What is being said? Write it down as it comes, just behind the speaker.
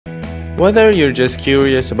Whether you're just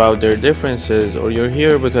curious about their differences or you're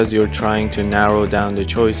here because you're trying to narrow down the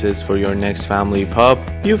choices for your next family pup,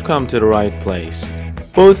 you've come to the right place.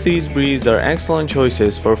 Both these breeds are excellent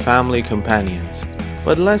choices for family companions.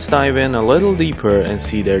 But let's dive in a little deeper and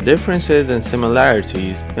see their differences and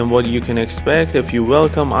similarities and what you can expect if you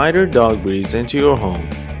welcome either dog breeds into your home.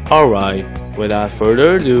 Alright, without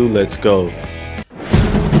further ado, let's go.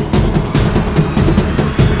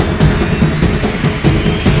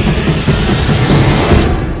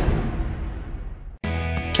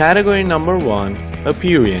 Category number 1.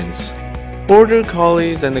 Appearance. Border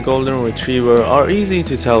Collies and the Golden Retriever are easy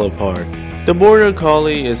to tell apart. The Border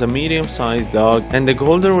Collie is a medium-sized dog and the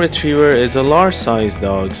Golden Retriever is a large-sized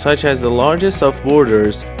dog, such as the largest of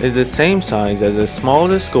Borders is the same size as the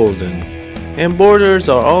smallest Golden. And Borders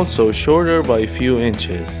are also shorter by a few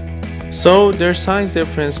inches. So their size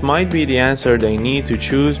difference might be the answer they need to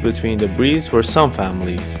choose between the breeds for some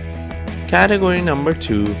families. Category number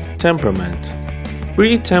 2. Temperament.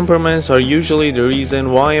 Breed temperaments are usually the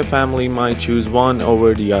reason why a family might choose one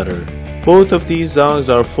over the other. Both of these dogs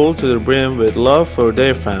are full to the brim with love for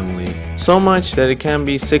their family, so much that it can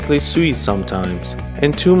be sickly sweet sometimes,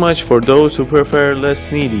 and too much for those who prefer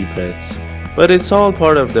less needy pets. But it's all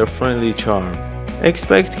part of their friendly charm.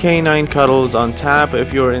 Expect canine cuddles on tap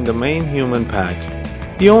if you're in the main human pack.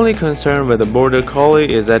 The only concern with a Border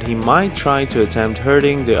Collie is that he might try to attempt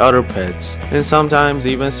hurting the other pets, and sometimes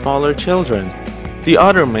even smaller children. The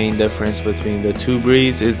other main difference between the two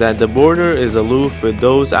breeds is that the Border is aloof with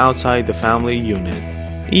those outside the family unit.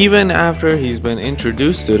 Even after he's been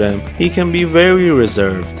introduced to them, he can be very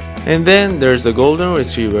reserved. And then there's the Golden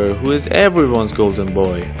Retriever, who is everyone's golden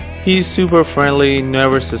boy. He's super friendly,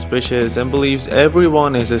 never suspicious, and believes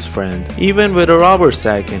everyone is his friend, even with a rubber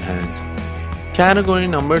sack in hand. Category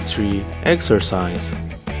number 3. Exercise.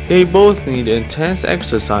 They both need intense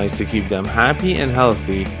exercise to keep them happy and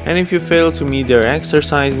healthy, and if you fail to meet their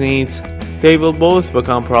exercise needs, they will both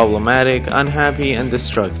become problematic, unhappy, and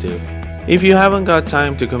destructive. If you haven't got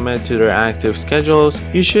time to commit to their active schedules,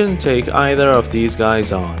 you shouldn't take either of these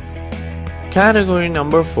guys on. Category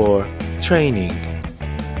number 4. Training.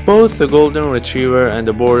 Both the Golden Retriever and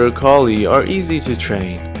the Border Collie are easy to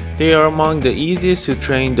train. They are among the easiest to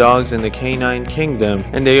train dogs in the canine kingdom,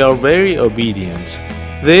 and they are very obedient.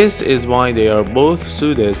 This is why they are both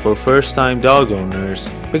suited for first-time dog owners,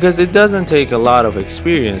 because it doesn't take a lot of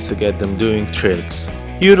experience to get them doing tricks.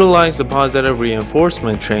 Utilize the positive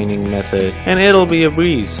reinforcement training method and it'll be a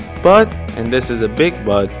breeze. But, and this is a big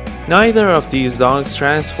but, neither of these dogs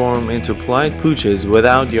transform into polite pooches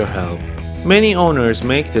without your help. Many owners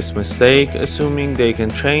make this mistake assuming they can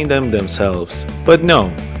train them themselves, but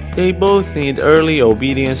no. They both need early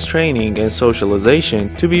obedience training and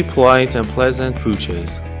socialization to be polite and pleasant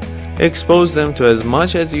pooches. Expose them to as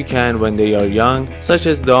much as you can when they are young, such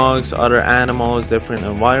as dogs, other animals, different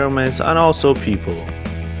environments, and also people.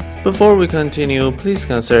 Before we continue, please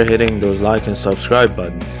consider hitting those like and subscribe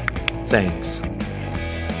buttons. Thanks.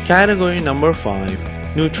 Category number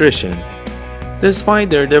 5. Nutrition. Despite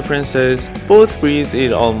their differences, both breeds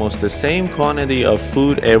eat almost the same quantity of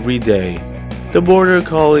food every day. The Border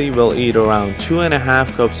Collie will eat around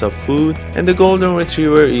 2.5 cups of food and the Golden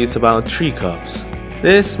Retriever eats about 3 cups.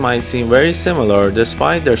 This might seem very similar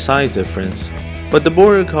despite their size difference, but the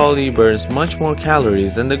Border Collie burns much more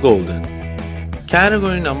calories than the Golden.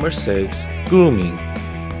 Category number 6. Grooming.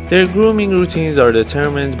 Their grooming routines are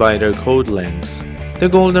determined by their coat lengths. The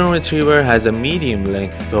Golden Retriever has a medium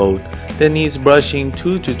length coat that needs brushing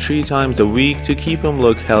 2 to 3 times a week to keep him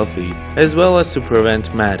look healthy, as well as to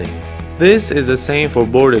prevent matting. This is the same for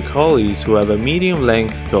Border Collies who have a medium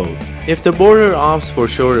length coat. If the Border opts for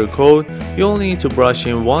shorter coat, you'll need to brush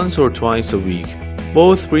him once or twice a week.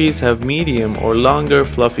 Both breeds have medium or longer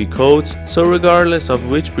fluffy coats, so regardless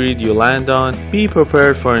of which breed you land on, be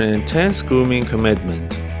prepared for an intense grooming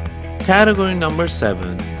commitment. Category number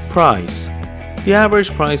 7. Price. The average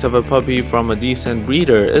price of a puppy from a decent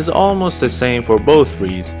breeder is almost the same for both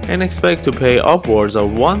breeds, and expect to pay upwards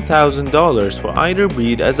of $1,000 for either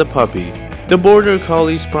breed as a puppy. The Border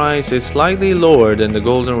Collie's price is slightly lower than the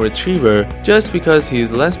Golden Retriever just because he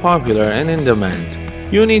is less popular and in demand.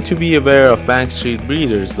 You need to be aware of backstreet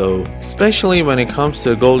breeders though, especially when it comes to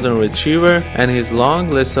the Golden Retriever and his long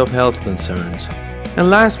list of health concerns. And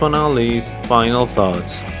last but not least, final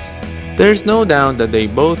thoughts. There's no doubt that they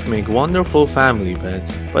both make wonderful family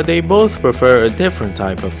pets, but they both prefer a different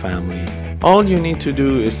type of family. All you need to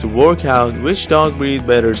do is to work out which dog breed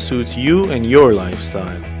better suits you and your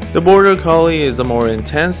lifestyle. The Border Collie is a more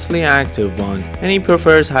intensely active one, and he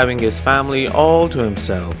prefers having his family all to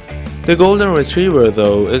himself. The Golden Retriever,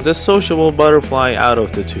 though, is the sociable butterfly out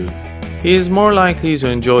of the two. he is more likely to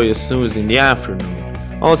enjoy a snooze in the afternoon.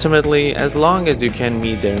 Ultimately, as long as you can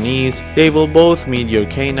meet their needs, they will both meet your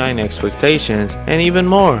canine expectations and even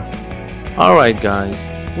more. Alright guys,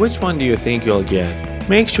 which one do you think you'll get?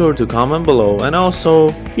 Make sure to comment below, and also,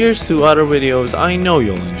 here's 2 other videos I know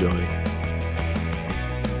you'll enjoy.